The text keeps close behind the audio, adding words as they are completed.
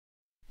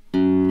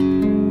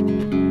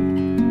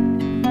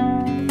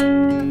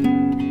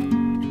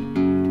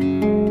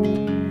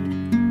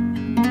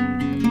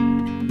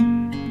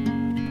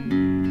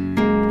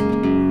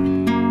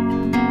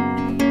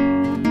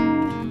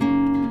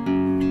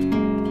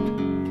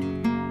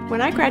When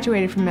I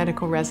graduated from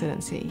medical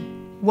residency,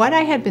 what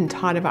I had been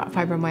taught about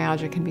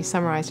fibromyalgia can be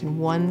summarized in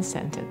one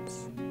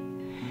sentence.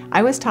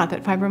 I was taught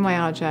that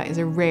fibromyalgia is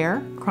a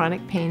rare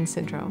chronic pain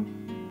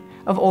syndrome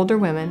of older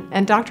women,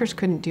 and doctors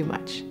couldn't do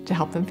much to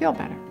help them feel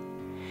better.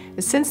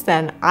 But since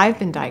then, I've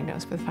been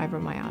diagnosed with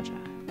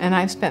fibromyalgia, and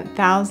I've spent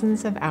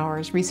thousands of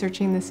hours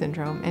researching the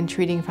syndrome and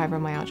treating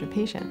fibromyalgia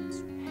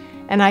patients.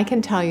 And I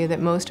can tell you that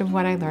most of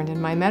what I learned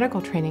in my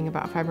medical training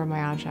about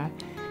fibromyalgia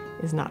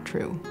is not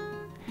true.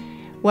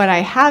 What I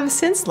have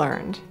since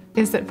learned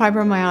is that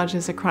fibromyalgia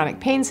is a chronic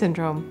pain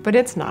syndrome, but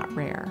it's not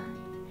rare.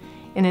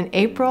 In an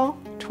April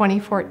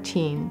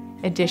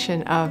 2014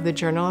 edition of the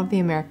Journal of the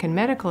American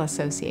Medical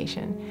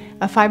Association,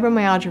 a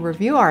fibromyalgia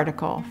review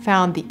article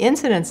found the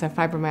incidence of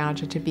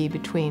fibromyalgia to be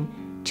between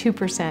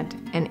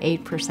 2% and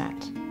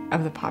 8%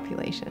 of the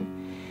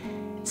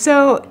population.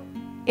 So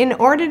in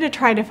order to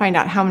try to find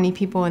out how many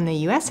people in the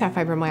US have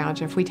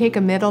fibromyalgia, if we take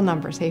a middle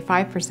number, say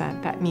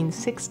 5%, that means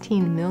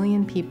 16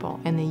 million people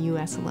in the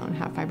US alone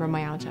have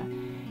fibromyalgia.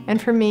 And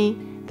for me,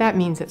 that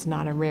means it's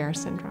not a rare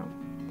syndrome.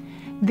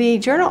 The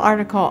journal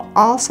article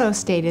also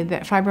stated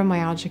that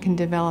fibromyalgia can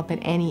develop at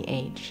any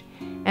age,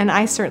 and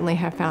I certainly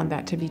have found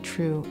that to be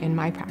true in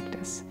my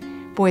practice.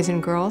 Boys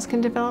and girls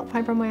can develop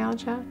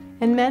fibromyalgia,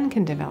 and men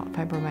can develop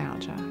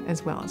fibromyalgia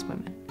as well as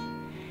women.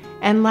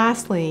 And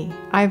lastly,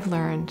 I've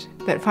learned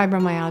that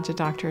fibromyalgia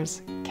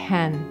doctors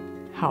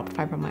can help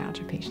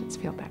fibromyalgia patients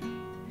feel better.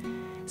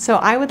 So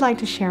I would like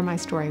to share my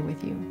story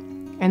with you,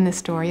 and the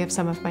story of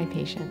some of my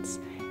patients,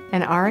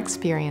 and our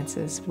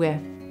experiences with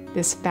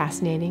this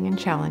fascinating and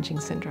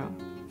challenging syndrome,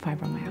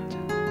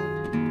 fibromyalgia.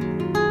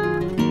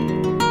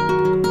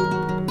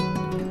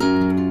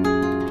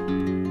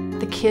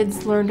 The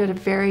kids learned at a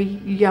very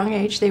young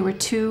age. They were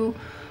 2,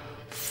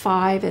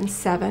 5, and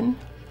 7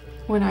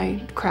 when I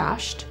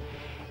crashed.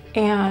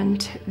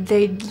 And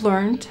they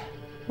learned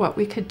what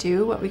we could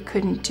do, what we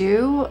couldn't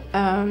do.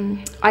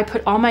 I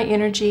put all my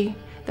energy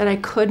that I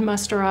could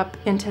muster up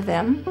into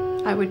them.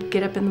 I would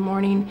get up in the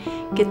morning,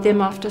 get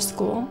them off to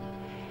school,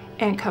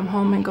 and come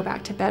home and go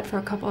back to bed for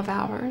a couple of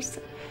hours,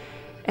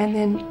 and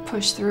then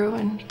push through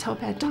until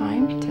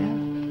bedtime.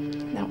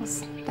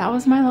 That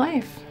was my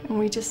life, and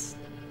we just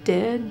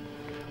did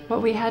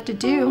what we had to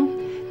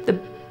do. The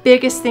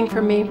biggest thing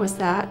for me was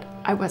that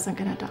I wasn't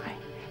going to die,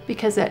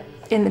 because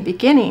in the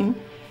beginning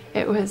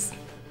it was,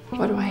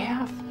 what do I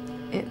have?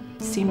 It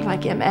seemed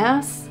like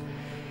MS.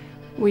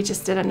 We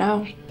just didn't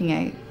know.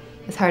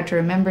 It's hard to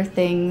remember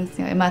things.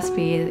 It must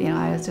be,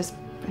 I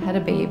had a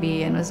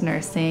baby and was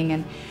nursing,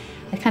 and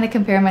I kind of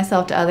compare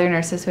myself to other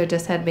nurses who had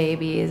just had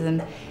babies,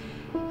 and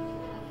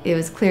it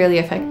was clearly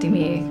affecting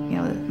me,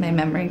 my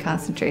memory and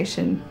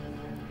concentration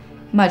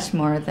much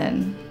more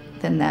than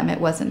them. It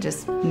wasn't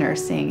just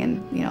nursing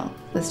and,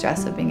 the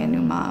stress of being a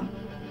new mom.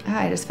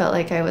 I just felt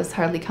like I was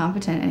hardly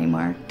competent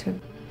anymore to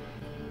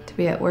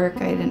be at work.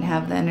 I didn't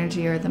have the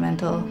energy or the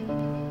mental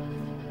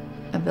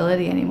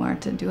ability anymore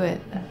to do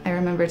it. I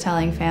remember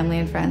telling family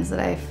and friends that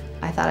I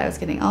thought I was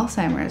getting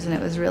Alzheimer's, and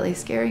it was really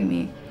scaring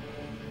me.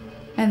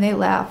 And they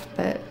laughed,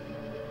 but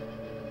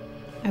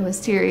I was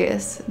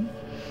serious.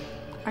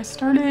 I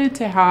started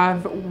to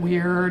have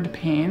weird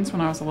pains when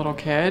I was a little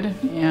kid,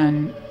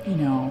 and,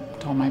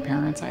 told my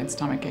parents I had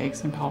stomach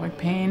aches and pelvic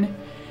pain.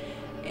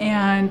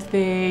 And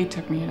they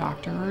took me to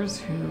doctors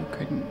who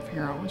couldn't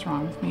figure out what was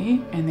wrong with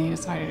me, and they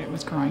decided it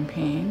was growing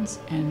pains,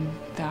 and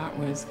that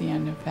was the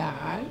end of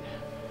that.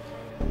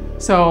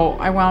 So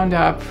I wound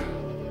up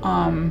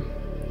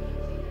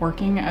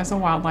working as a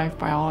wildlife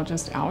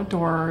biologist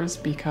outdoors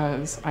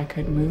because I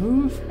could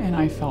move and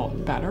I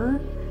felt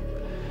better.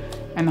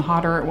 And the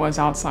hotter it was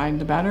outside,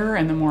 the better,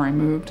 and the more I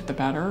moved, the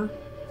better.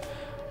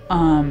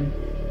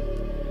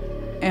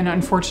 And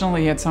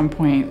unfortunately, at some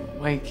point,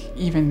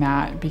 even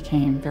that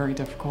became very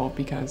difficult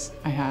because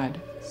I had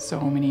so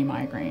many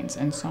migraines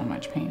and so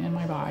much pain in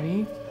my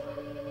body.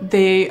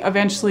 They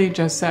eventually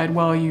just said,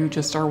 well, you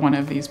just are one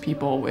of these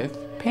people with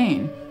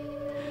pain.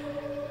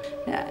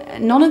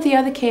 None of the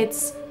other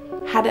kids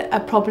had a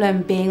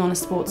problem being on a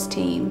sports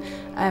team.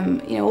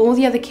 All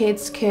the other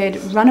kids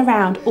could run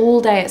around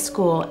all day at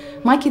school.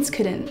 My kids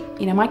couldn't.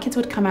 My kids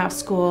would come out of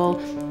school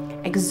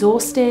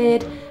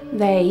exhausted.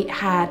 They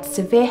had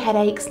severe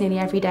headaches nearly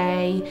every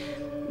day.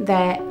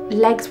 Their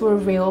legs were a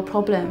real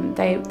problem.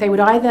 They would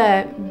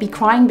either be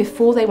crying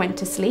before they went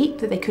to sleep,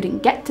 that they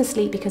couldn't get to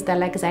sleep because their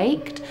legs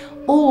ached,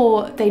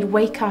 or they'd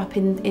wake up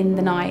in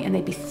the night and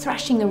they'd be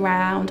thrashing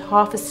around,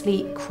 half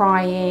asleep,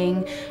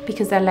 crying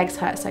because their legs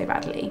hurt so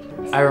badly.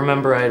 I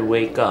remember I'd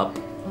wake up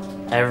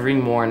every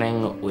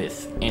morning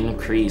with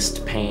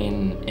increased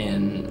pain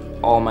in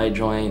all my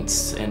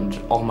joints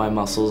and all my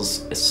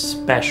muscles,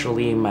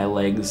 especially my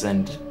legs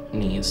and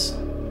knees.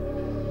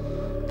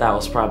 That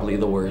was probably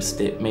the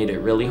worst. It made it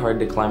really hard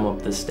to climb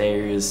up the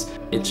stairs.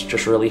 It's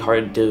just really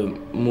hard to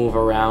move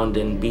around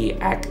and be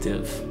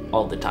active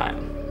all the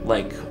time,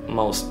 like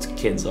most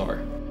kids are.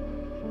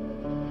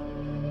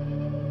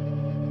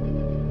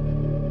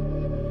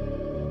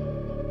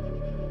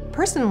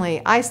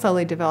 Personally, I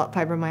slowly developed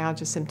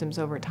fibromyalgia symptoms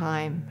over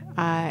time,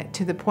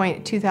 to the point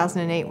in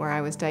 2008 where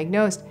I was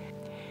diagnosed.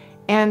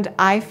 And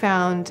I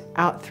found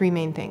out three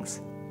main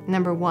things.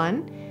 Number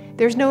one,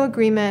 there's no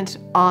agreement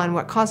on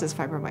what causes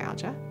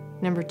fibromyalgia.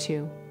 Number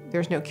two,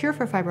 there's no cure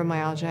for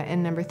fibromyalgia.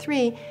 And number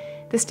three,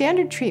 the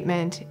standard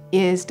treatment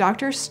is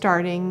doctors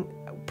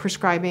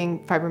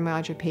prescribing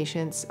fibromyalgia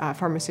patients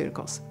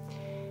pharmaceuticals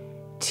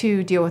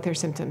to deal with their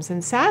symptoms.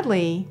 And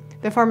sadly,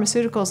 the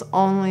pharmaceuticals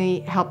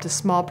only helped a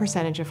small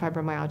percentage of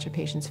fibromyalgia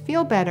patients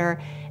feel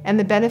better, and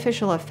the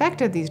beneficial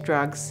effect of these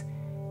drugs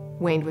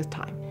waned with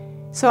time.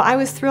 So I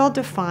was thrilled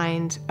to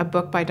find a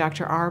book by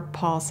Dr. R.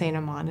 Paul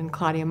Saint-Amand and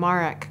Claudia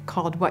Marek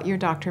called What Your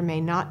Doctor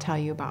May Not Tell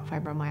You About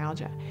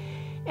Fibromyalgia.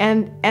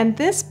 And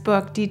this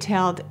book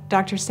detailed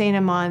Dr.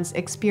 Saint-Amand's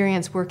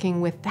experience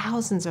working with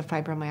thousands of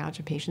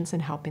fibromyalgia patients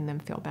and helping them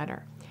feel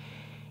better.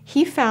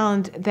 He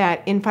found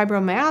that in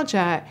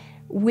fibromyalgia,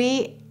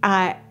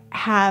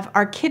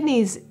 our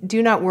kidneys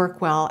do not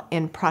work well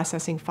in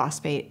processing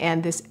phosphate,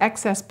 and this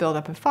excess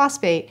buildup of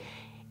phosphate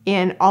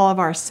in all of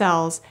our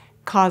cells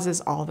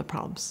causes all the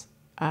problems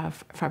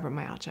of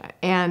fibromyalgia.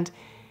 And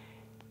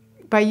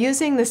by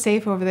using the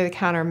safe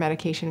over-the-counter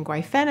medication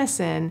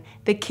Guaifenesin,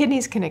 the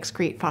kidneys can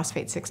excrete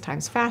phosphate 6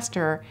 times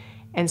faster,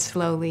 and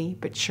slowly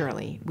but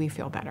surely we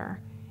feel better.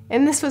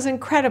 And this was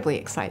incredibly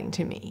exciting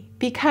to me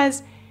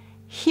because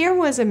here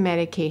was a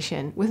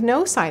medication with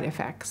no side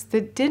effects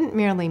that didn't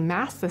merely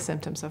mask the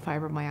symptoms of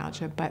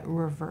fibromyalgia, but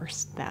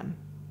reversed them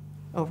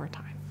over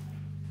time.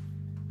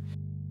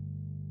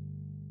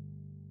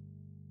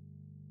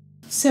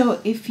 So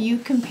if you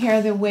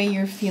compare the way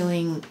you're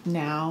feeling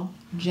now,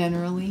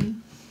 generally,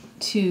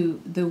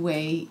 to the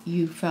way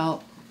you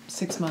felt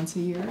 6 months, a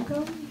year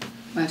ago?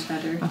 Much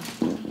better.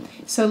 Oh.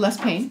 So less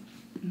pain?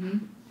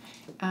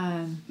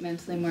 Mm-hmm.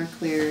 Mentally more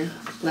clear,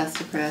 less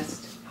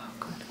depressed.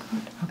 Good.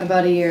 Okay.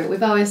 About a year.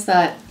 We've always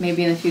thought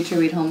maybe in the future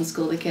we'd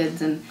homeschool the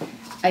kids, and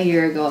a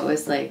year ago it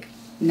was like,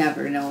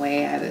 never, no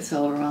way. I was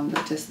so overwhelmed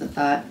with just the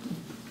thought.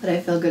 But I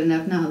feel good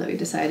enough now that we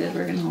decided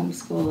we're going to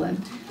homeschool,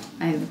 and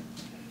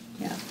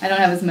I don't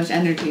have as much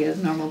energy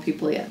as normal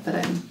people yet, but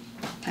I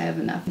have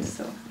enough,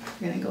 so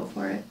we're going to go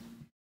for it.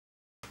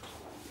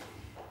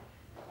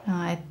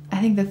 I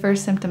think the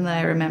first symptom that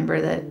I remember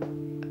that,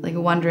 like,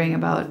 wondering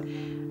about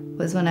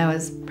was when I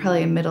was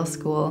probably in middle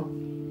school,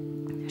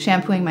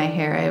 shampooing my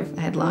hair. I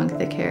had long,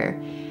 thick hair,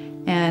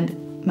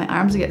 and my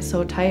arms would get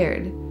so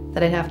tired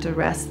that I'd have to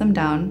rest them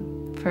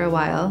down for a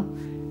while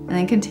and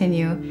then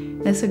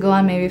continue. This would go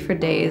on maybe for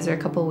days or a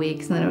couple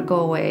weeks, and then it would go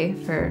away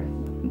for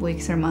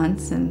weeks or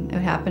months, and it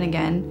would happen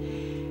again.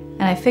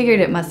 And I figured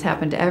it must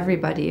happen to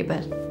everybody,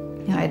 but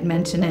I'd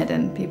mention it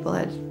and people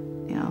had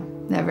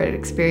never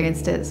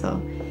experienced it,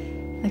 so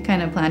that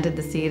kind of planted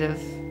the seed of,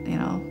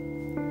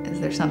 is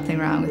there something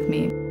wrong with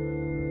me?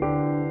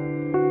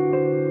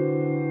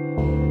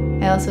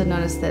 I also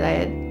noticed that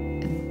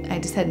I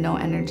just had no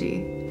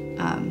energy.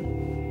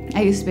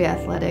 I used to be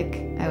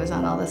athletic. I was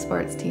on all the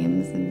sports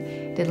teams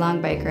and did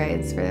long bike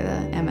rides for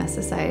the MS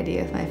Society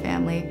with my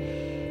family.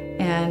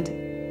 And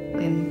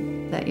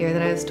in that year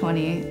that I was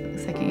 20,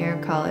 second year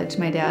of college,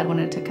 my dad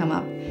wanted to come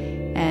up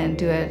and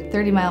do a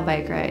 30-mile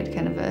bike ride,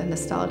 kind of a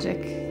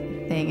nostalgic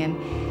thing.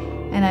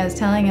 And I was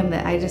telling him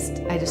that I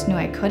just knew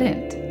I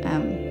couldn't.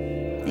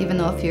 Even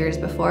though a few years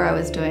before I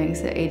was doing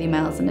 80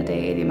 miles in a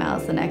day, 80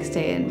 miles the next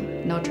day,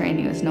 and no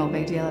training was no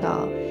big deal at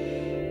all.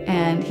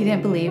 And he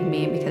didn't believe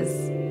me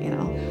because,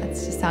 that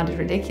just sounded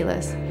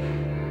ridiculous.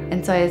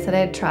 And so I said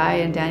I'd try,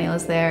 and Daniel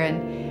was there,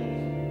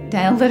 and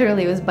Daniel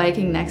literally was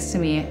biking next to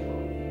me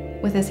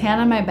with his hand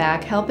on my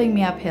back, helping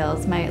me up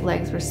hills. My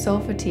legs were so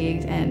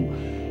fatigued,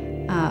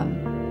 and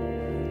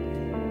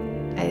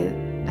I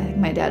think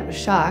my dad was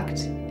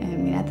shocked. I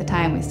mean, at the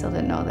time, we still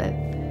didn't know that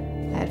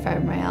I had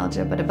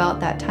fibromyalgia, but about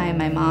that time,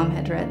 my mom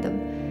had read the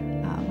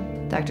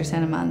Dr.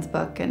 Saint-Amand's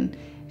book, and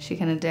she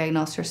kind of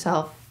diagnosed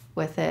herself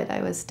with it.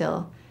 I was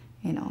still,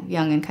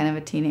 young and kind of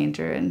a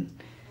teenager, and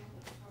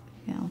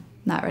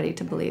not ready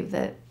to believe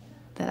that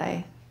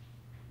I,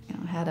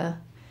 had a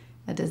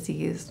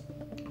disease.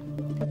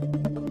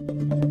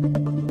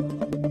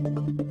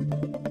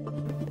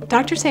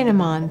 Dr.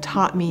 Saint-Amand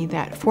taught me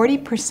that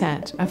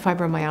 40% of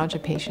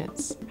fibromyalgia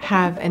patients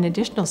have an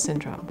additional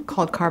syndrome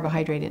called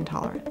carbohydrate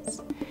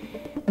intolerance.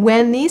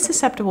 When these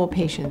susceptible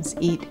patients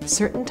eat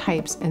certain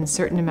types and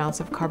certain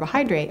amounts of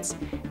carbohydrates,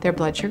 their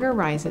blood sugar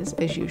rises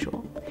as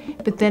usual,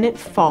 but then it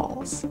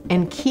falls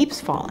and keeps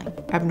falling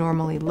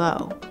abnormally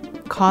low,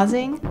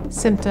 causing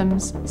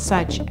symptoms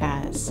such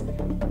as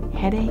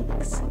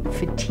headaches,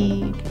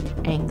 fatigue,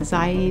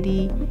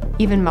 anxiety,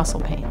 even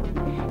muscle pain.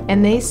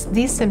 And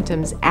these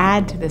symptoms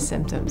add to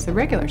the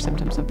regular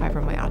symptoms of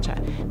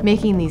fibromyalgia,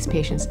 making these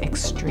patients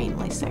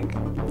extremely sick.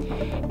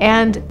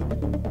 And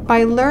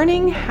by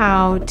learning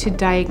how to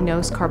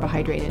diagnose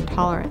carbohydrate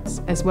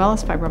intolerance as well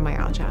as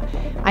fibromyalgia,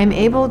 I'm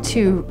able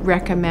to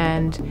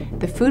recommend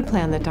the food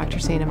plan that Dr.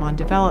 Saint-Amand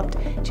developed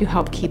to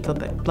help keep the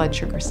blood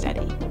sugar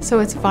steady. So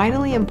it's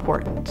vitally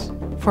important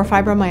for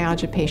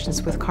fibromyalgia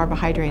patients with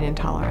carbohydrate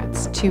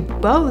intolerance to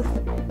both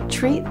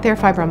treat their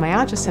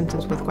fibromyalgia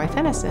symptoms with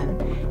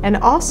guaifenesin and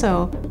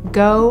also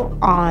go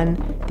on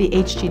the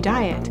HG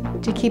diet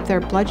to keep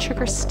their blood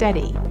sugar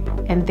steady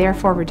and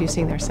therefore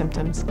reducing their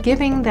symptoms,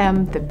 giving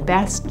them the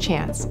best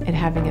chance at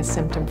having a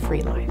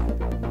symptom-free life.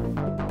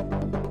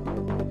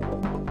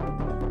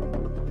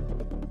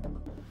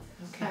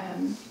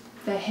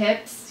 The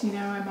hips, you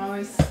know, I'm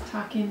always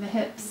talking the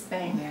hips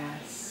thing.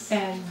 Yes.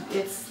 And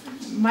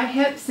my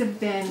hips have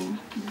been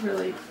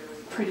really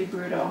pretty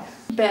brutal.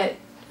 But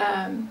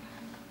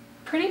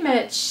pretty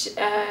much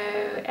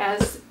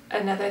as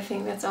another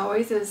thing that's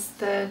always is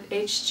the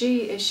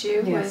HG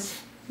issue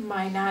with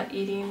my not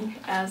eating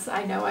as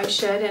I know I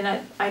should,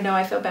 and I know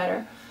I feel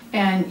better.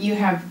 And you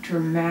have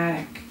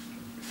dramatic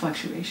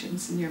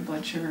fluctuations in your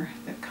blood sugar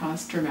that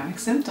cause dramatic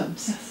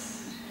symptoms. Yes.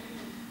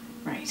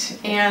 Right,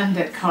 and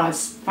that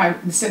cause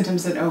the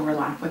symptoms that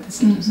overlap with the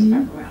symptoms of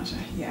fibromyalgia.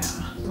 Yeah.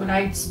 When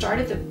I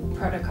started the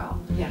protocol,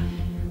 Yeah.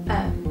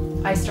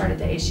 I started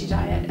the HG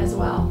diet as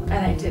well,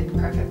 and I did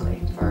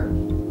perfectly for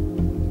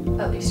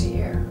at least a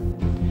year.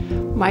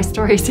 My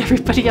story is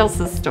everybody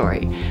else's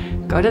story.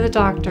 Go to the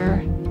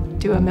doctor,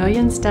 do a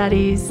million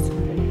studies,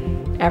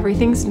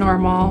 everything's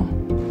normal.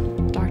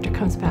 Doctor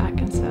comes back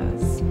and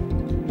says,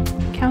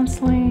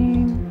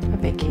 counseling, a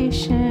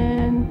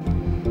vacation.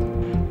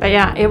 But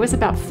yeah, it was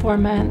about 4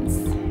 months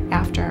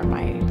after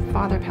my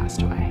father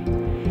passed away.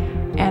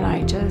 And I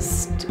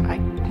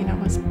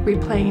was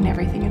replaying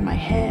everything in my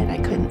head. I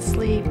couldn't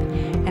sleep.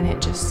 And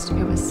it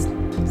was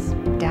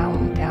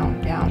down,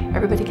 down, down.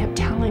 Everybody kept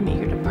telling me,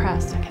 you're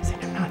depressed. I kept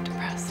saying, I'm not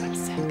depressed, I'm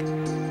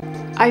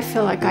sick. I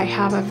feel like I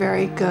have a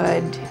very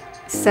good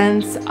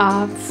sense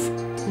of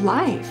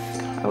life.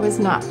 I was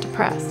not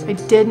depressed. I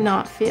did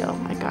not feel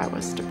like I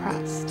was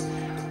depressed.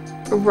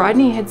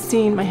 Rodney had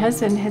seen, my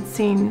husband had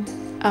seen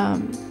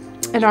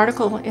an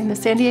article in the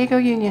San Diego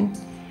Union,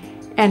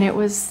 and it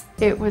was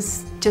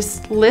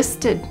just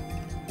listed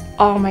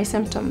all my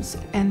symptoms,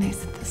 and they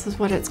said this is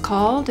what it's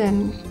called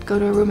and go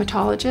to a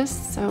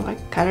rheumatologist. So I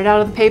cut it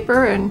out of the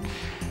paper, and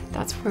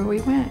that's where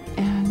we went,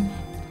 and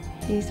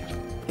he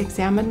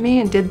examined me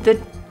and did the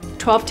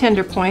 12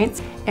 tender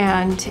points,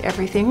 and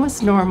everything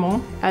was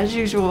normal as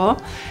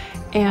usual.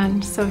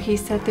 And so he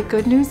said the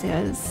good news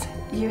is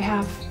you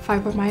have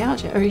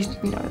fibromyalgia, or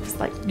it's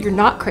like, you're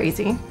not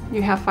crazy,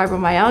 you have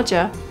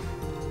fibromyalgia.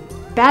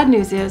 Bad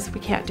news is we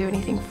can't do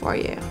anything for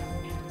you.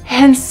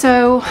 And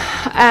so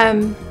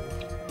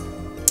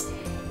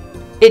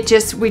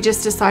we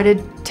just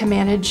decided to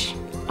manage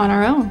on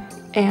our own,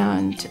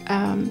 and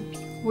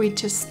we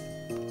just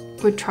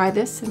would try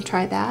this and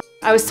try that.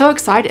 I was so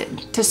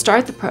excited to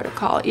start the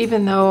protocol,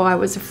 even though I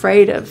was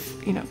afraid of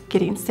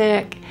getting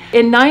sick.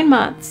 In 9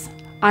 months,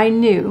 I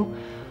knew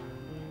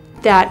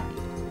that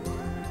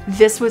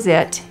this was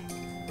it.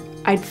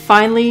 I'd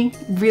finally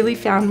really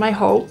found my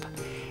hope.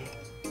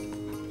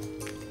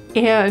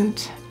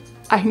 And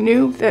I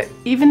knew that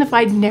even if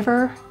I'd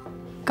never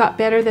got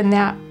better than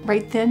that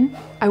right then,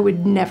 I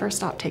would never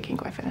stop taking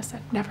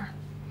Guaifenesin, never.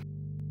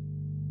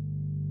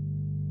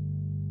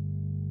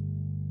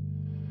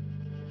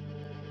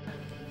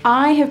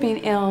 I have been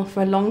ill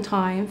for a long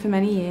time, for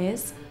many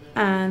years,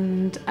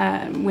 and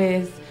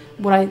with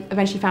what I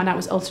eventually found out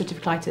was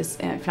ulcerative colitis,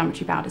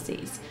 inflammatory bowel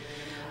disease.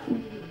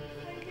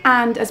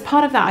 And as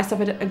part of that, I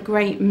suffered a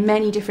great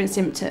many different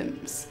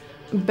symptoms,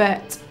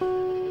 but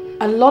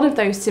a lot of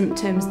those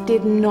symptoms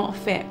did not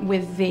fit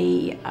with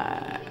the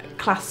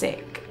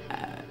classic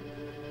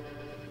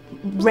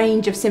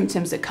range of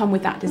symptoms that come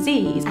with that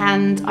disease.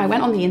 And I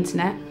went on the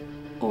internet,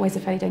 always a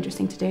fairly dangerous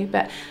thing to do,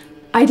 but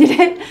I did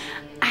it.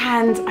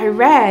 And I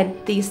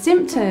read these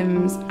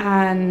symptoms,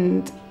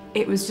 and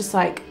it was just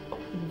like,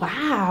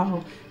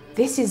 wow,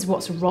 this is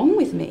what's wrong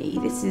with me.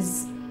 This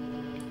is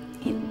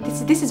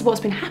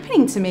what's been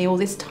happening to me all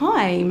this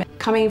time.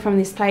 Coming from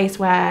this place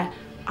where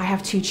I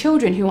have 2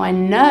 children who I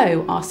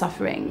know are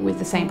suffering with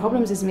the same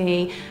problems as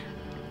me,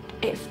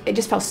 it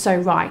just felt so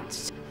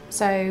right.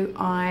 So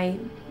I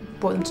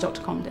brought them to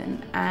Dr.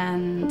 Congdon,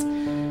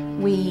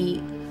 and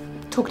we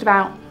talked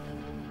about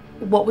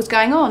what was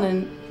going on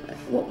and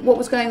what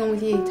was going on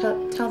with you.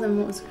 Tell them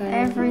what was going on.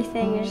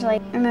 Everything is like,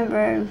 I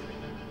remember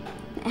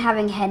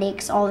having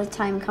headaches all the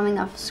time, coming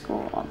off of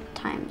school all the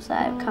time, so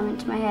that would come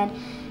into my head.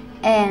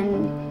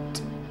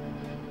 And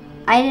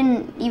I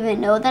didn't even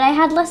know that I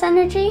had less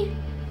energy.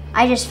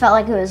 I just felt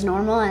like it was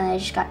normal, and I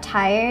just got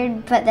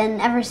tired. But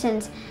then ever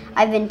since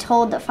I've been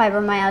told that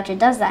fibromyalgia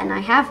does that, and I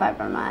have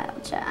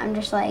fibromyalgia, I'm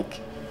just like,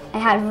 I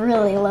had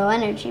really low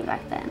energy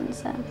back then,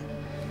 so.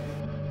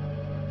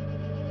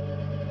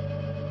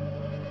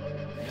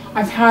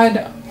 I've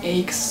had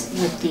aches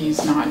with these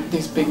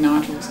big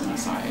nodules on the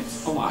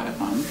sides, a lot of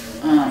them,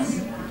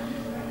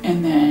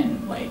 and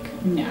then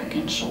like neck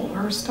and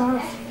shoulder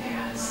stuff.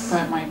 Yes.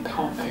 But my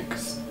pelvic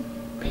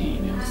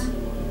pain is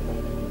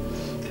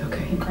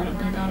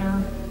incredibly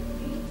better.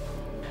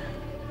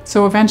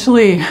 So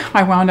eventually,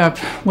 I wound up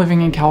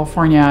living in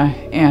California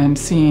and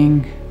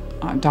seeing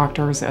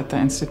doctors at the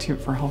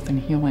Institute for Health and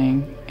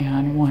Healing,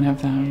 and one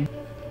of them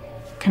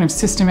kind of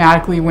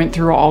systematically went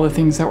through all the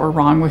things that were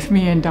wrong with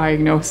me and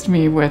diagnosed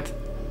me with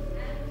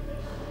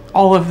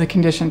all of the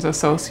conditions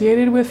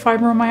associated with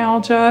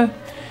fibromyalgia,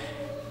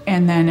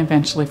 and then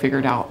eventually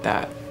figured out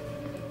that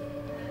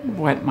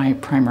what my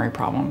primary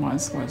problem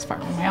was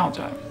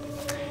fibromyalgia.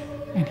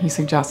 And he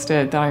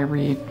suggested that I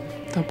read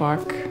the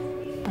book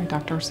by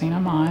Dr. Saint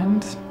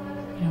Amand,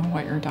 you know,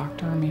 What Your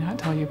Doctor May Not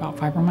Tell You About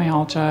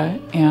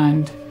Fibromyalgia.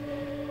 And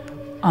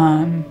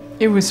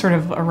it was sort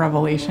of a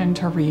revelation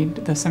to read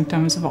the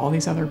symptoms of all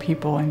these other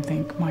people and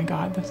think, my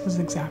God, this is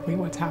exactly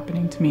what's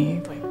happening to me.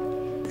 Like,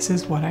 this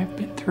is what I've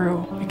been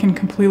through. I can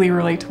completely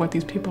relate to what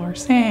these people are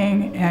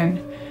saying.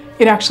 And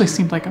it actually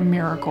seemed like a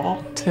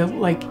miracle to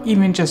like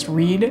even just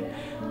read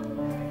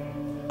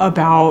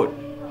about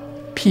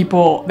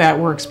people that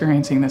were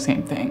experiencing the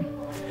same thing.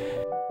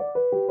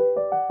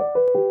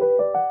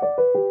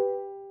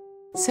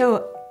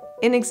 So,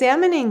 in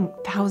examining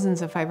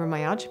thousands of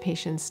fibromyalgia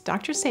patients,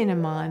 Dr. Saint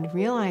Amand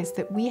realized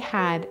that we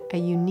had a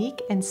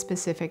unique and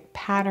specific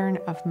pattern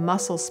of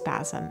muscle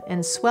spasm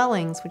and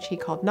swellings, which he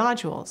called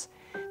nodules,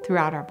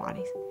 throughout our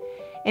bodies.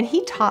 And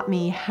he taught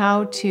me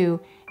how to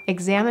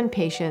examine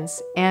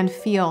patients and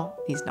feel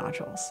these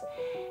nodules.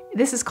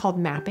 This is called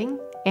mapping.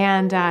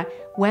 And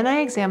when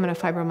I examine a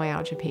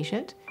fibromyalgia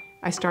patient,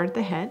 I start at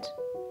the head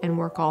and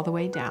work all the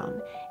way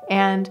down.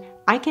 And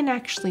I can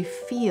actually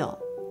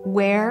feel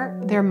where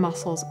their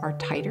muscles are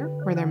tighter,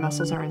 where their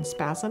muscles are in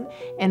spasm,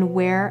 and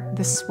where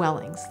the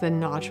swellings, the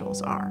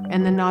nodules are.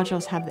 And the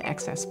nodules have the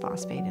excess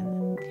phosphate in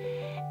them.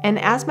 And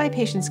as my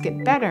patients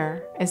get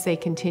better, as they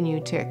continue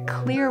to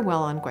clear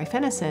well on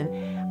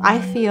Guaifenesin,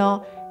 I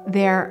feel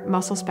their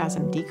muscle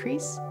spasm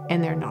decrease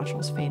and their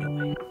nodules fade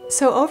away.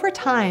 So over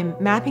time,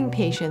 mapping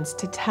patients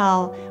to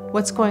tell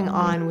what's going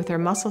on with their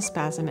muscle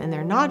spasm and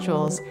their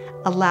nodules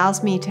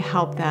allows me to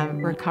help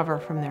them recover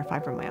from their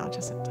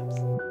fibromyalgia symptoms.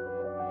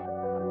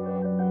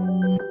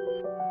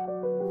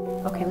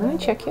 Okay, let me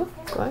check you.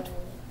 Good.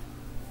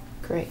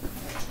 Great.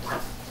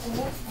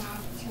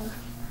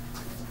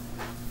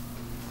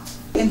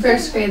 In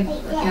first grade,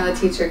 the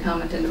teacher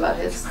commented about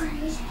his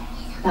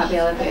not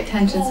being able to pay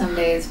attention some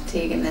days,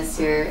 fatigue, and this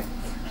year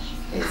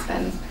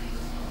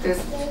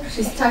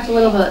she's talked a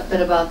little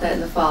bit about that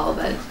in the fall,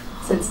 but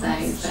since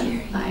then he's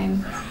been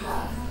fine.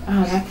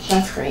 Oh,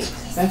 that's great.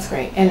 That's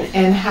great.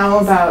 And how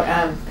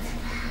about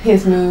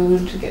his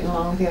mood, getting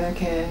along with the other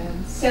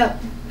kids?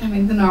 Yep. I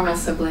mean, the normal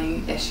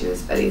sibling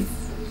issues, but he's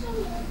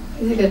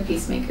a good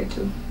peacemaker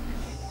too.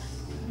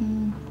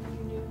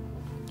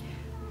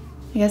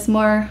 I guess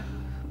more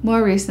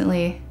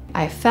recently,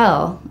 I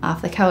fell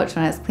off the couch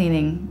when I was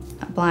cleaning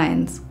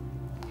blinds.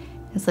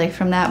 It's like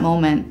from that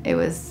moment,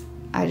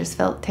 I just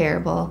felt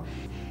terrible.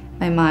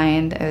 My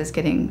mind, I was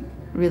getting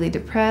really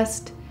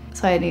depressed,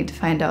 so I needed to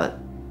find out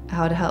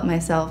how to help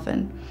myself.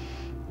 And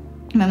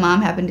my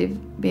mom happened to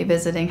be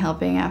visiting,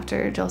 helping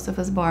after Joseph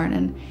was born,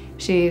 and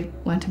she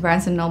went to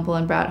Barnes & Noble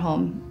and brought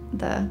home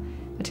the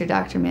What Your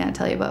Doctor May Not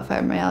Tell You About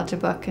Fibromyalgia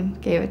book and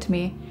gave it to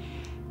me.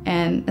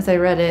 And as I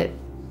read it,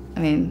 I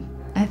mean,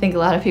 I think a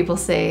lot of people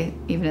say,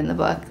 even in the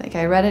book, like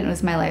I read it and it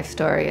was my life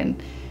story, and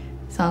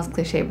it sounds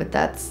cliche, but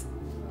that's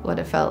what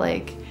it felt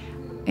like.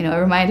 You know,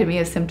 it reminded me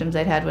of symptoms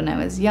I'd had when I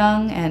was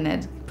young, and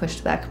it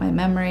pushed back my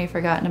memory,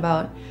 forgotten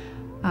about.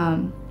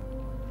 And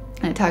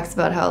it talks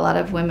about how a lot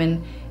of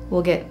women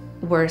will get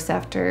worse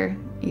after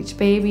each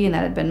baby, and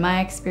that had been my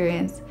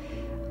experience.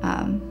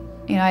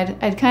 You know,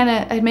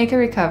 I'd make a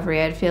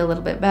recovery, I'd feel a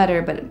little bit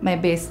better, but my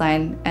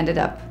baseline ended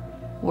up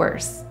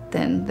worse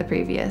than the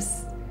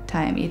previous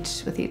time,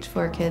 with each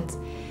 4 kids.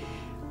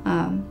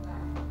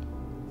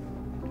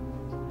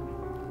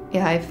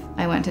 Yeah,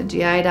 I went to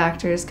GI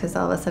doctors because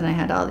all of a sudden I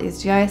had all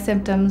these GI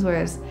symptoms,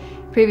 whereas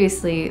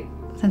previously,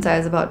 since I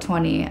was about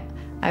 20,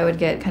 I would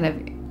get kind of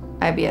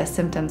IBS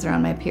symptoms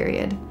around my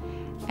period.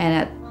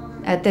 And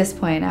at this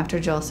point, after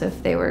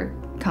Joseph, they were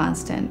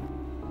constant.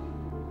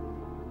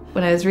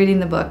 When I was reading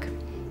the book,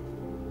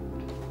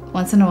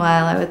 once in a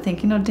while I would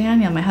think, you know,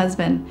 Daniel, my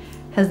husband,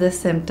 has this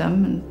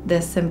symptom, and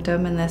this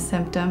symptom, and this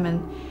symptom,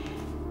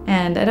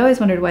 and I'd always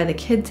wondered why the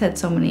kids had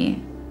so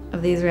many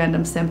of these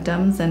random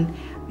symptoms, and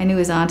I knew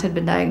his aunt had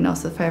been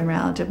diagnosed with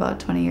fibromyalgia about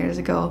 20 years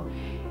ago.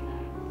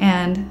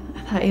 And I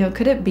thought, you know,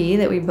 could it be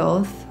that we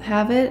both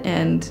have it,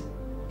 and,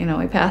 you know,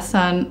 we passed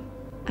on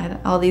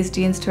all these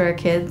genes to our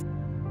kids?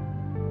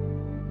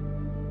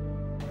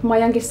 My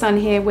youngest son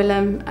here,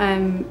 Willem,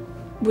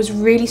 was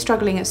really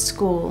struggling at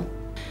school.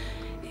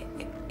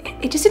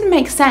 It just didn't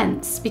make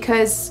sense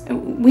because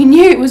we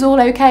knew it was all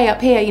okay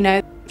up here, you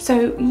know.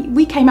 So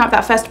we came out of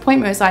that first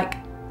appointment, it was like,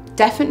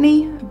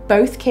 definitely,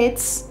 both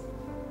kids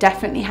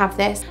definitely have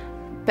this,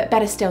 but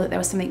better still that there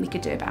was something we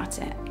could do about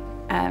it.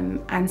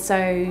 And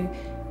so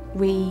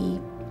we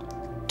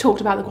talked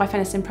about the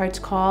Guaifenesin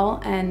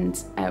protocol,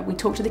 and we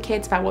talked to the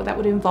kids about what that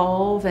would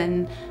involve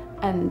and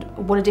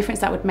what a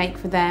difference that would make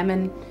for them.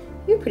 And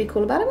you were pretty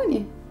cool about it, weren't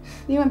you?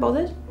 You weren't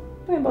bothered? You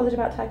weren't bothered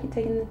about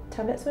taking the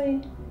tablets, were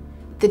you?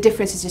 The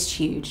difference is just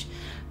huge.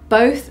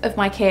 Both of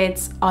my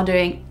kids are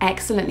doing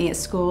excellently at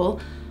school.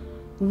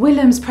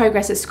 Willem's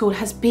progress at school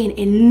has been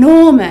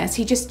enormous.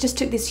 He just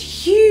took this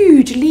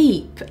huge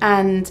leap,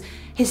 and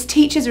his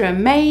teachers are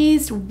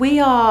amazed. We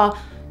are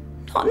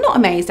not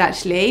amazed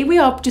actually. We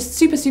are just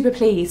super, super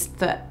pleased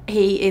that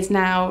he is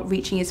now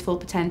reaching his full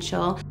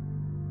potential.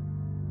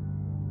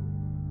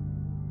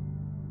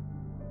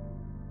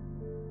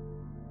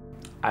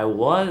 I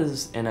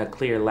was in a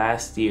clear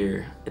last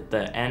year at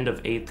the end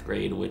of 8th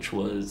grade, which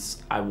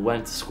was, I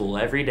went to school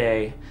every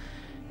day.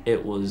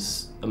 It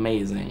was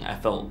amazing. I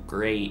felt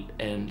great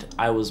and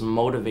I was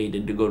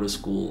motivated to go to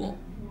school,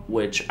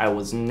 which I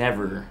was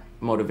never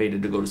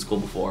motivated to go to school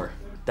before.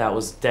 That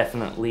was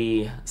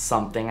definitely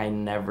something I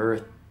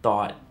never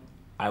thought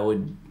I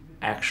would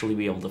actually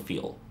be able to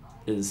feel,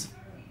 is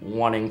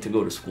wanting to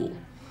go to school.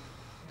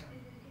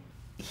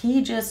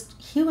 He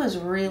was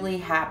really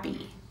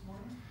happy,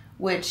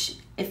 which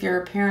if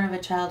you're a parent of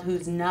a child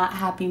who's not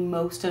happy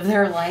most of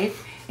their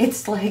life,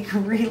 it's like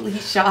really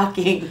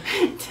shocking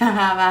to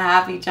have a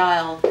happy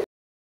child.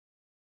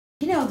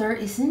 You know, there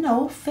is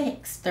no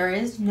fix.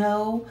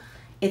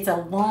 It's a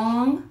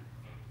long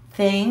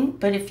thing,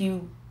 but if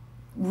you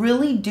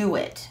really do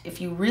it,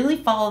 if you really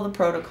follow the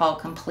protocol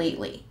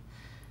completely,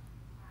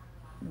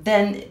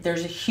 then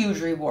there's a huge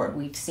reward.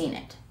 We've seen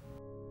it.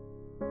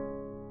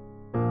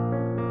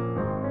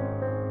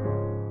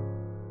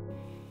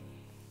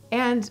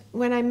 And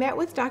when I met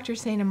with Dr.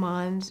 Saint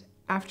Amand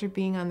after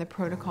being on the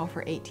protocol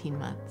for 18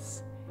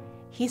 months,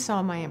 he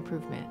saw my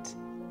improvement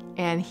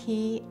and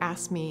he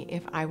asked me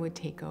if I would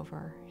take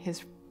over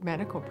his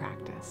medical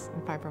practice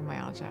in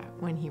fibromyalgia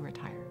when he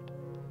retired.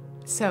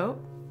 So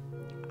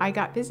I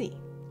got busy.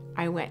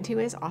 I went to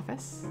his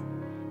office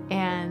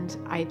and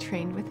I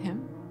trained with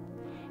him.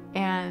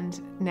 And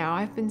now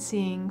I've been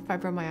seeing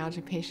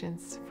fibromyalgia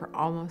patients for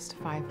almost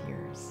 5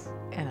 years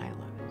and I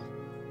love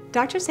it.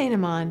 Dr. Saint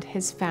Amand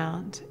has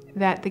found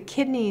that the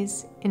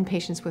kidneys in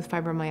patients with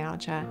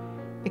fibromyalgia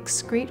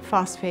excrete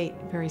phosphate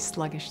very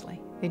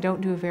sluggishly. They don't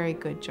do a very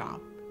good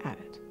job at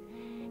it.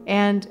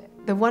 And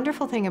the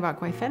wonderful thing about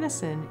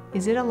Guaifenesin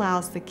is it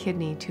allows the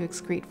kidney to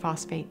excrete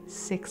phosphate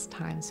 6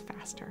 times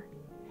faster.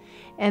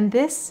 And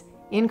this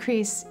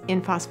increase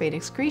in phosphate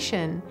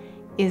excretion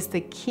is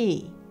the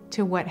key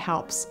to what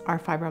helps our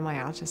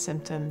fibromyalgia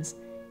symptoms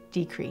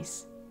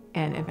decrease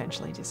and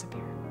eventually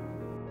disappear.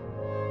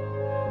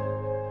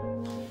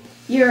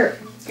 Your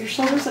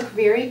shoulders look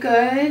very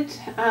good.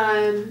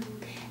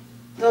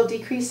 They'll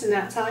decrease in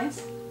that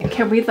size.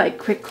 Can we like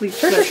quickly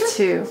flip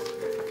to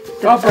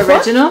the before?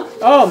 original?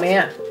 Oh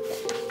man.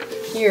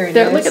 Here it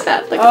There, is. look at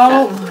that. Look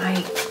Oh at that.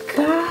 my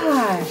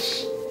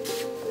gosh.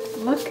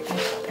 Look at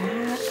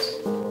that.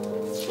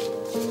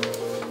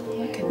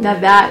 Look at Now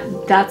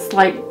that's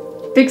like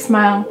big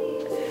smile.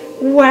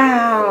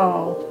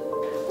 Wow.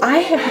 I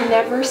have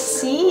never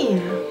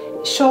seen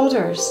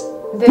shoulders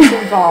this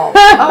involved.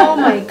 Oh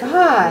my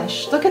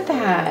gosh. Look at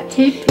that.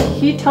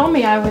 He told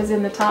me I was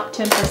in the top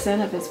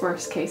 10% of his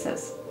worst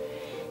cases.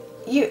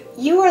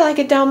 You were like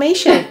a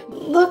Dalmatian.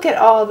 Look at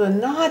all the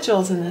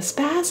nodules and the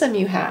spasm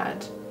you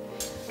had.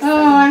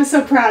 Oh, I'm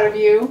so proud of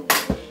you.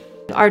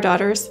 Our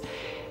daughters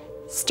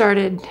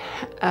started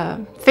a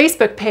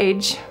Facebook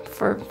page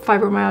for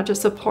fibromyalgia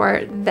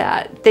support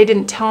that they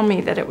didn't tell me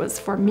that it was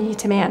for me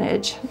to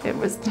manage. It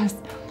was just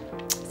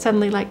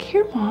suddenly like,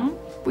 here, Mom,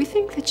 we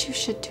think that you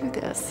should do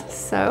this.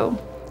 So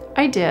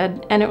I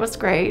did, and it was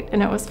great,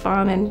 and it was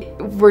fun,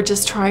 and we're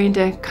just trying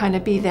to kind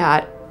of be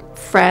that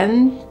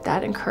friend,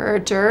 that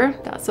encourager,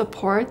 that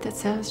support that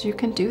says you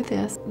can do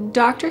this.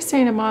 Dr.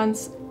 Saint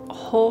Amand's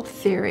whole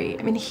theory,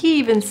 I mean, he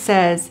even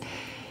says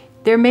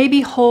there may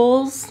be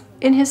holes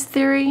in his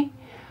theory,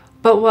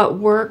 but what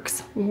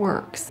works,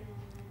 works.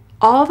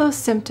 All those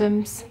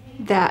symptoms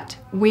that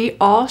we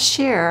all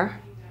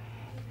share,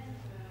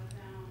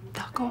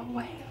 they'll go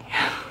away.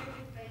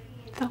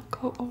 They'll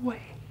go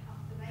away.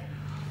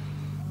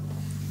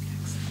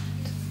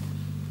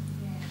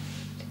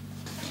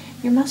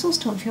 Your muscles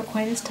don't feel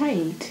quite as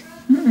tight.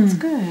 It's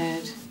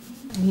good.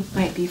 It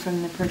might be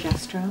from the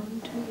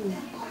progesterone too.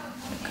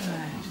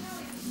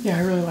 Good. Yeah,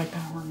 I really like that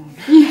hormone.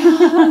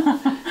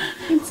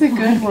 It's a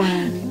good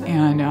one.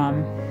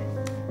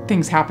 And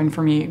things happened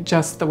for me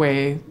just the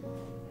way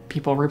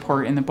people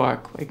report in the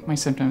book. Like my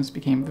symptoms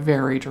became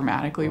very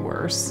dramatically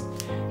worse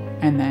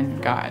and then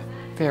got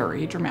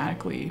very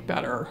dramatically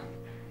better.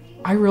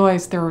 I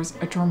realized there was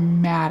a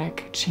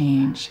dramatic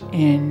change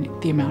in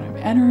the amount of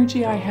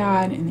energy I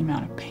had, in the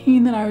amount of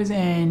pain that I was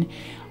in.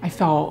 I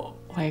felt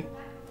like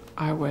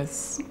I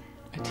was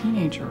a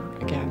teenager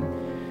again.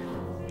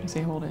 I was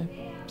able to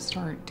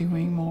start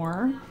doing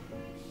more.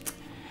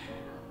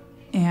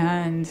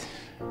 And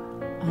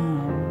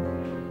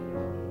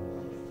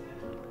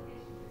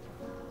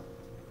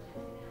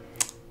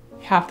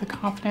have the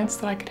confidence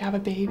that I could have a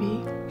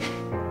baby.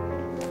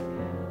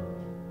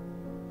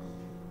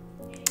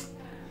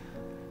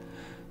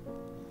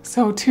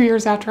 So 2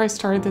 years after I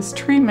started this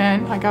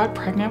treatment, I got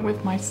pregnant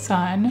with my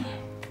son,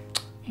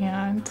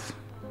 and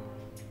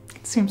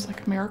it seems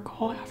like a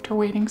miracle after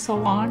waiting so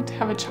long to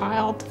have a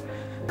child.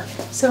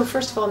 So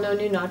first of all, no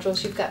new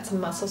nodules. You've got some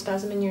muscle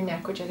spasm in your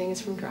neck, which I think is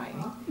from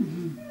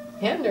driving.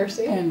 And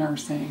nursing. And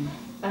nursing.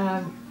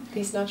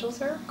 These nodules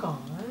are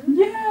gone.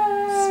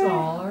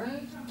 Yay!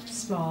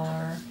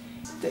 Smaller.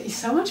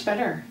 So much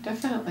better,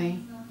 definitely.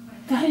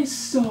 That is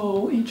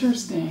so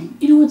interesting.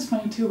 You know what's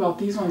funny too about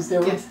these ones?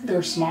 Yes.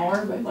 They're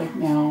smaller, but like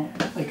now,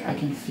 like I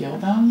can feel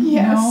them.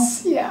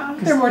 Yes, you know? yeah.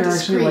 They're more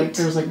discreet. Actually like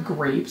there's like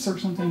grapes or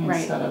something Right,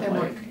 instead of they're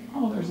like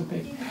more... oh, there's a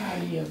big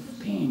patty of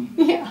pain.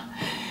 Yeah,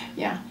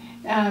 yeah.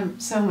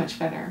 So much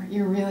better.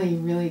 You're really,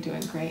 really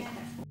doing great.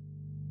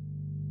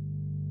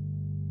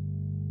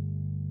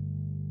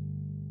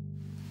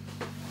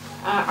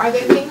 Are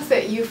there things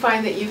that you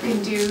find that you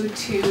can do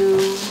to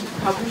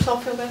help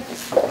yourself feel better?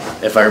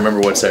 If I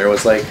remember what Sarah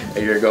was like a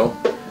year ago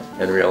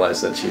and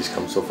realize that she's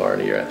come so far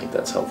in a year, I think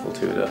that's helpful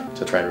too,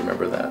 to try and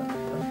remember that.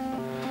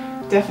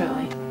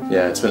 Definitely.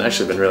 Yeah, it's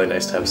actually been really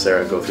nice to have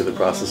Sarah go through the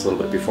process a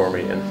little bit before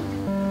me, and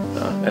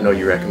I know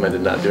you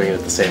recommended not doing it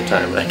at the same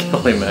time, and I can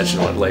only imagine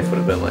what life would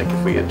have been like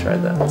if we had tried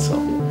that, so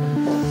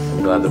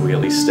I'm glad that we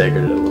at least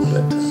staggered it a little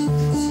bit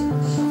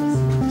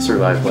to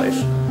survive life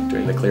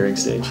during the clearing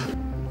stage.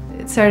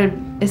 It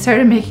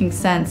started making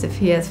sense if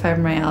he has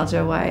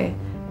fibromyalgia, why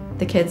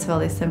the kids have all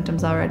these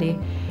symptoms already.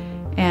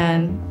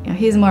 And you know,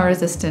 he's more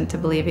resistant to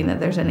believing that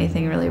there's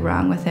anything really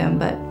wrong with him,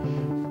 but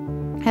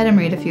I had him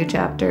read a few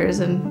chapters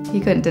and he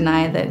couldn't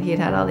deny that he'd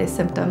had all these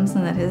symptoms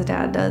and that his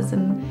dad does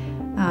and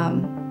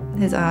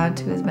his aunt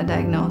who has been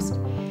diagnosed.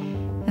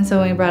 And so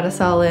when he brought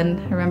us all in,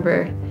 I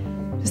remember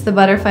just the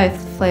butterfly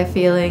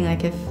feeling,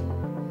 like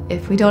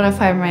if we don't have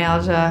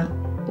fibromyalgia,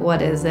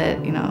 what is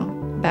it? You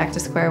know, back to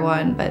square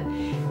one. But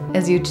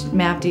as you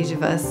mapped each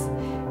of us,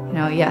 you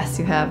know, yes,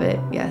 you have it,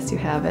 yes, you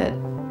have it,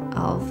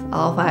 all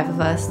 5 of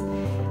us,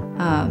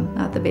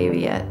 not the baby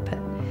yet, but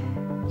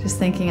just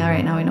thinking, all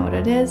right, now we know what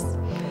it is.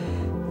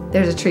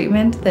 There's a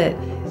treatment that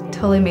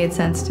totally made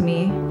sense to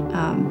me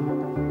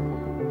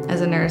as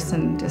a nurse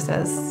and just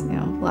as, you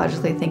know,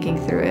 logically thinking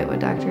through it, what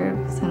Dr.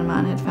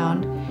 Seneman had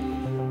found.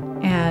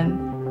 And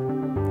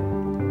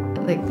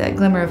like that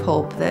glimmer of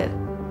hope that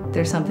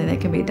there's something that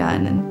can be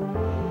done and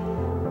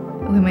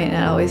we might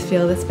not always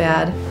feel this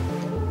bad.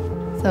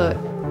 So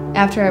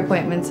after our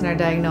appointments and our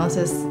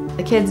diagnosis,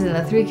 the kids and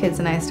the 3 kids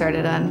and I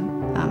started on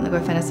the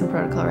Guaifenesin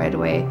protocol right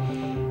away.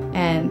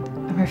 And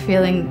I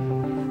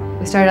remember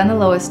we started on the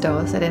lowest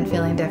dose. I didn't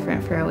feel any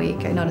different for a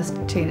week. I noticed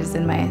changes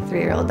in my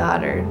 3-year-old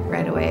daughter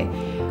right away.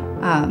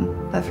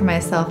 But for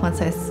myself,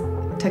 once I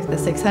took the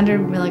 600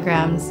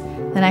 milligrams,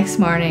 the next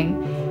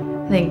morning,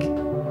 I think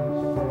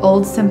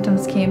old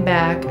symptoms came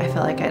back. I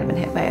felt like I'd been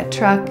hit by a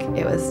truck.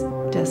 It was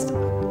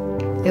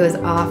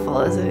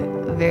awful. It was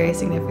a very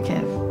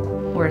significant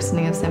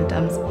worsening of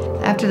symptoms.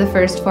 After the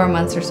first 4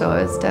 months or so,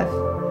 I was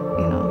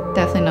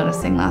definitely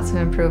noticing lots of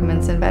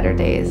improvements and better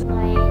days.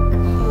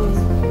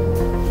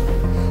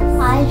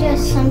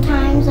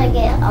 Sometimes I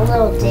get a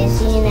little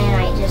dizzy and then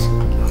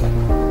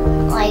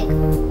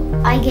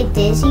I get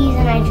dizzy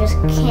and I just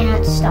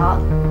can't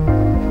stop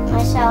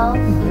myself.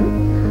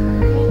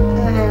 And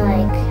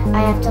then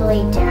I have to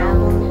lay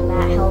down and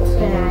that helps,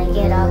 and I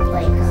get up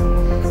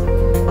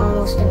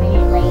almost a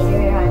minute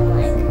later, I'm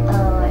like,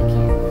 oh, I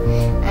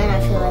can't. And I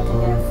feel like I'm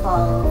gonna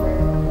fall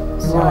over,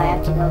 so I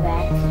have to go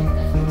back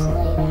and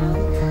lay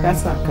down.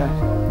 That's not good.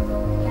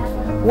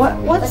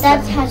 But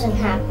that hasn't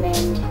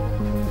happened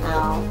at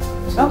all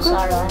since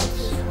our last.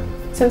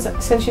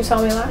 Since you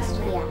saw me last?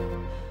 Yeah.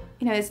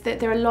 You know,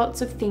 there are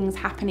lots of things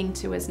happening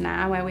to us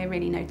now where we're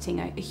really noticing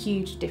a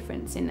huge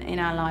difference in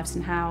our lives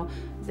and how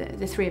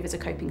the 3 of us are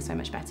coping so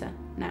much better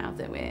now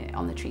that we're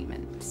on the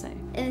treatment. So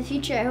in the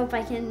future, I hope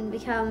I can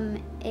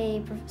become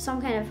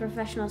some kind of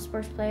professional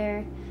sports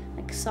player,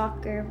 like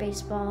soccer,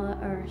 baseball,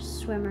 or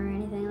swimmer, or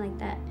anything like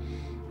that.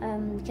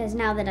 Because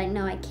now that I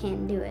know I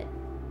can do it.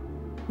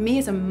 Me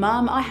as a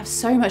mum, I have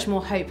so much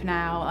more hope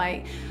now.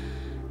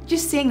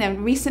 Just seeing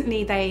them,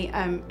 recently they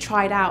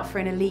tried out for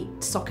an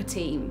elite soccer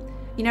team.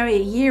 You know, a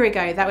year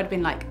ago, that would have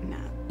been like, nah.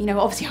 You know,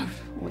 obviously I would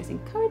always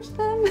encourage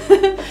them.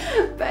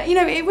 But, you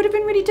know, it would have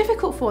been really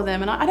difficult for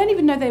them. And I don't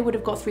even know they would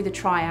have got through the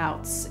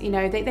tryouts. You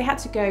know, they had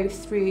to go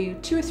through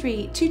 2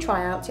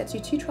 tryouts. You had to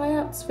do 2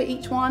 tryouts for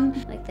each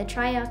one. Like the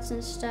tryouts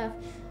and stuff,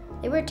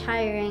 they were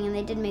tiring and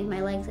they did make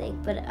my legs ache,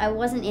 but I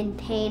wasn't in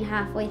pain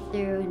halfway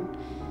through and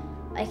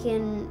I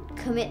can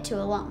commit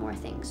to a lot more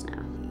things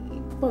now.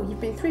 Well,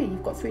 you've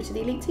got through to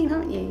the elite team,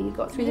 haven't you? You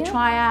got through the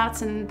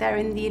tryouts and they're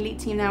in the elite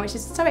team now, which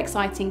is so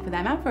exciting for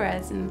them and for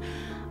us. And,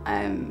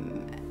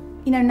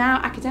 you know, now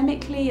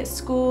academically at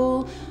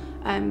school,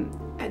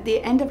 at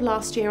the end of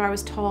last year, I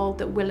was told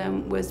that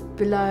Willem was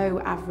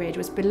below average,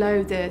 was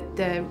below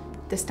the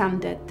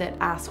standard that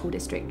our school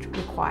district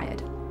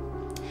required.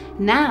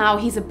 Now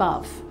he's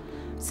above.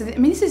 So, I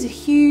mean, this is a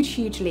huge,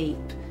 huge leap.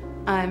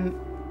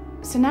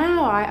 So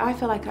now I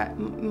feel like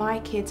my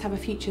kids have a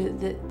future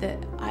that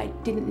I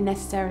didn't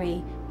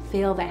necessarily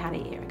feel they had a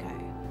year ago.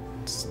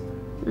 It's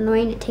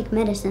annoying to take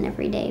medicine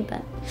every day,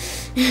 but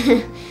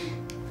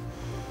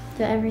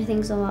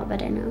everything's a lot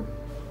better now.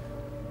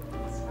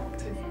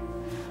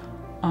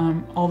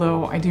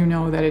 Although I do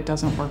know that it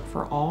doesn't work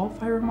for all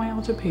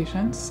fibromyalgia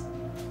patients,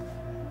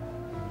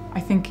 I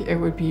think it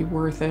would be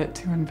worth it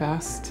to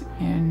invest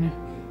in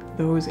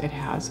those it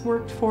has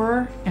worked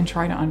for and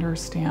try to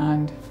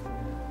understand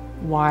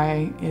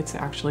why it's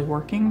actually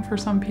working for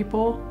some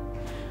people.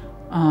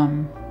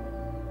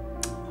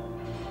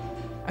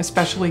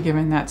 Especially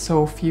given that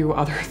so few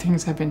other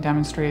things have been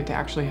demonstrated to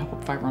actually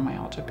help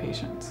fibromyalgia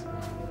patients.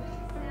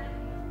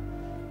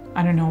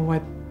 I don't know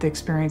what the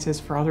experience is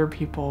for other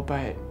people,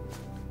 but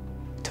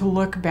to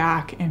look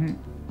back and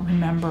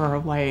remember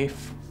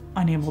life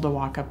unable to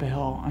walk up a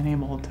hill,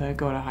 unable to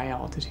go to high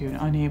altitude,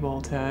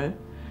 unable to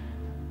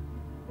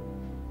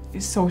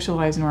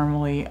socialize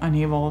normally,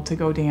 unable to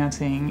go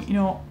dancing, you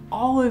know,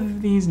 all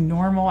of these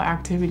normal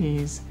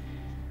activities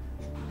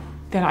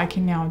that I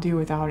can now do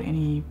without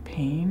any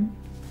pain.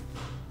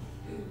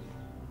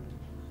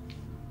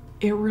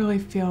 It really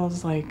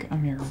feels like a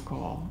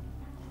miracle.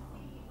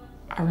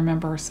 I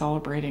remember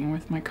celebrating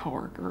with my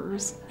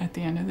coworkers at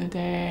the end of the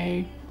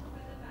day,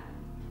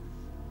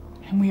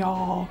 and we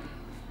all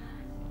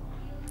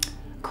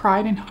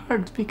cried and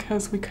hugged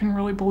because we couldn't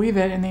really believe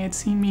it, and they had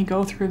seen me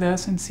go through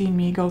this and seen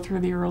me go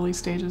through the early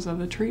stages of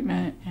the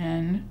treatment,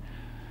 and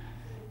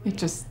it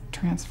just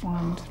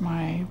transformed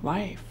my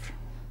life.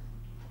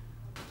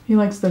 He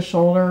likes the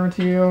shoulder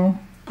too.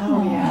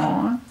 Oh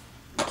yeah.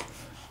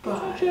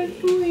 Such a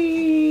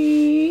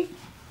boy.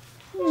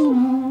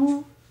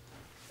 Aww.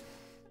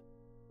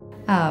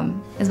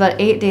 It was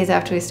about 8 days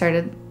after we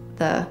started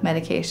the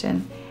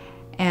medication,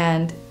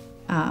 and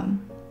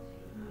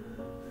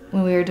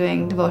when we were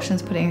doing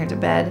devotions, putting her to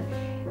bed,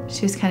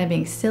 she was kind of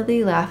being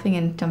silly, laughing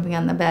and jumping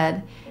on the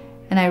bed,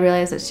 and I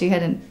realized that she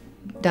hadn't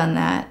done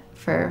that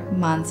for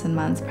months and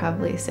months,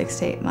 probably 6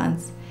 to 8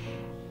 months,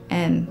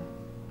 and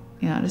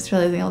you know, just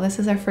realizing, oh, this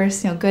is our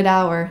first, you know, good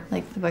hour,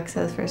 like the book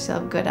says, first you'll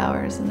have good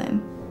hours and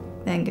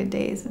then good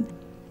days. And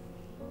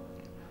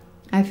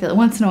I feel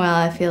once in a while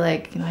I feel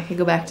like, you know, I could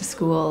go back to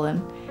school,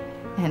 and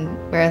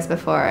whereas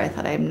before I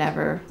thought I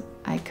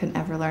couldn't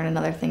ever learn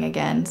another thing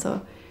again.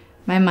 So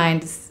my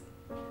mind is,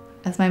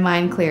 as my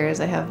mind clears,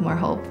 I have more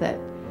hope that,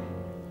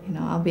 you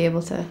know, I'll be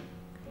able to,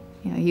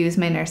 you know, use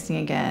my nursing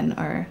again,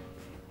 or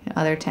you know,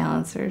 other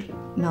talents or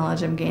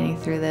knowledge I'm gaining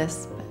through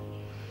this. But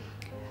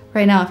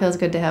right now it feels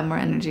good to have more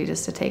energy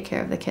just to take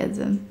care of the kids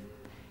and,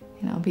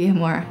 you know, be a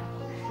more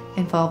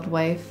involved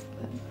wife.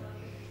 But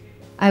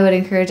I would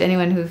encourage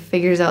anyone who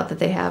figures out that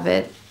they have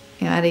it,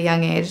 you know, at a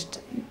young age,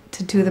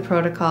 to do the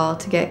protocol,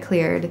 to get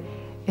cleared.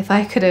 If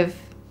I could have,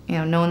 you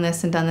know, known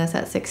this and done this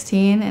at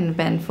 16 and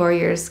been 4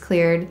 years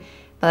cleared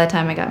by the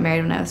time I got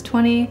married when I was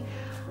 20,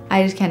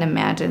 I just can't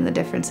imagine the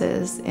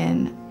differences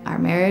in our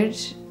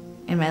marriage,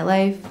 in my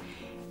life,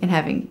 in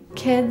having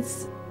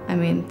kids. I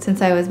mean,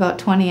 since I was about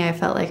 20, I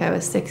felt like I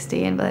was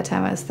 60, and by the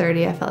time I was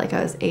 30, I felt like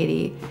I was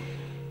 80.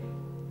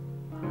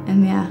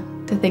 And yeah,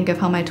 to think of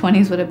how my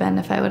 20s would have been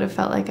if I would have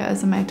felt like I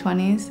was in my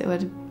 20s, it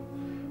would,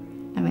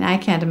 I mean, I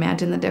can't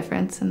imagine the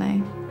difference, and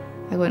I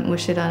wouldn't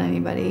wish it on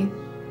anybody.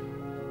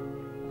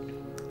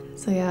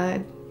 So yeah,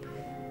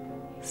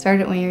 start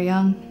it when you're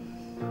young.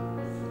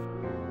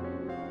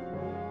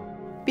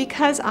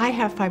 Because I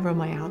have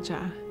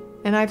fibromyalgia,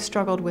 and I've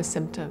struggled with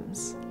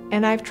symptoms,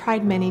 and I've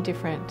tried many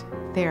different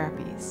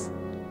therapies,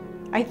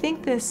 I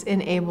think this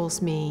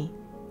enables me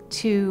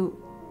to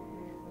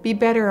be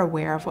better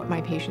aware of what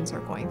my patients are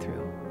going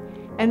through.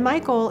 And my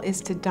goal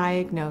is to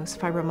diagnose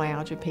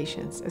fibromyalgia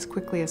patients as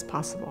quickly as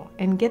possible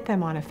and get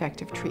them on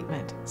effective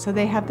treatment so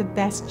they have the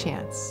best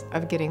chance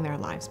of getting their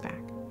lives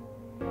back.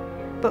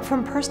 But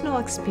from personal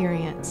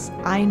experience,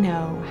 I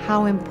know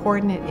how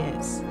important it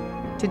is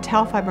to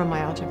tell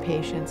fibromyalgia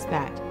patients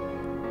that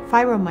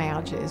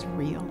fibromyalgia is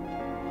real,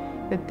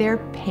 that their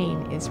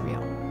pain is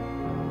real,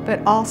 but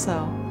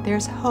also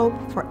there's hope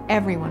for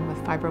everyone with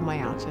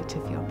fibromyalgia to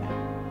feel better.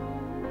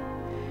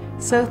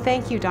 So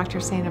thank you, Dr.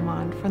 St.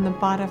 Amand, from the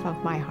bottom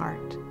of my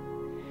heart,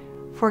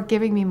 for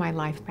giving me my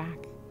life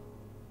back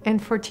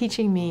and for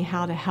teaching me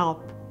how to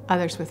help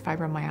others with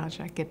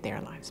fibromyalgia get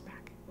their lives back.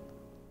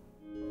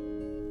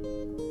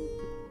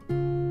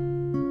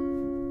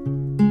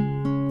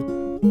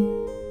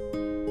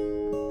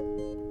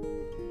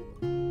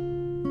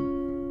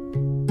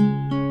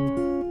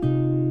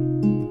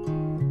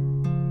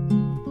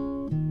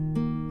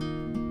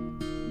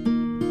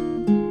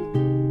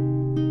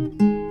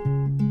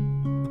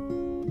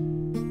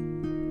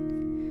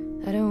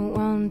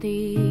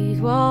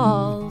 These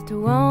walls to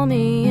wall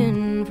me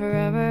in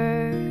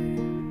forever.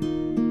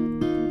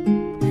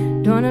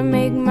 Don't wanna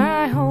make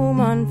my home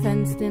on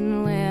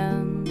fenced-in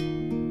land.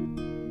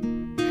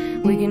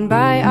 We can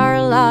buy our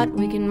lot,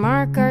 we can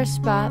mark our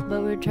spot,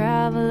 but we're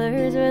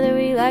travelers whether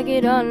we like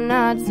it or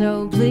not.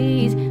 So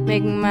please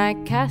make my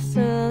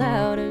castle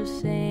out of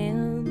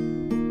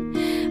sand.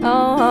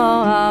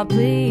 Oh,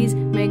 please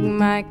make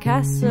my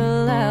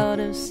castle out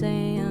of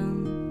sand.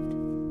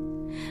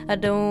 I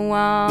don't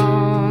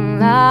want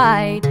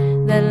light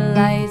that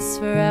lights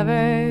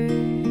forever.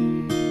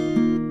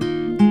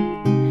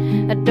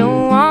 I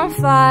don't want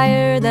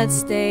fire that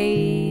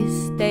stays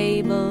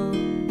stable.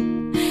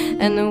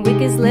 And the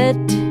wick is lit,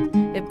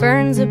 it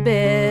burns a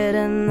bit,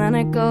 and then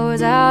it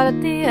goes out at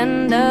the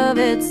end of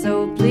it.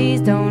 So please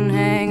don't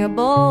hang a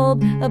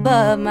bulb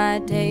above my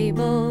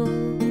table.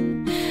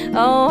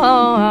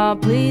 Oh,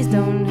 please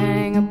don't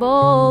hang a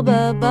bulb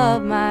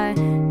above my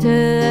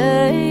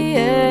table,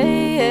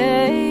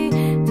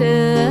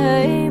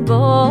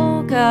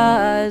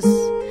 'cause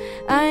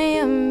I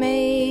am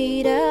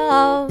made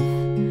of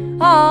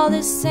all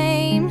the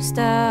same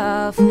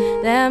stuff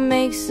that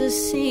makes the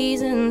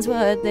seasons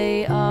what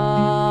they are.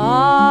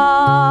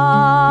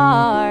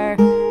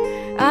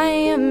 I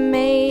am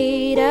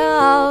made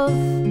of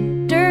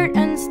dirt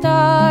and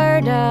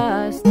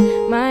stardust,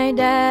 my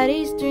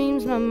daddy's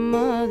dreams, my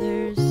mother's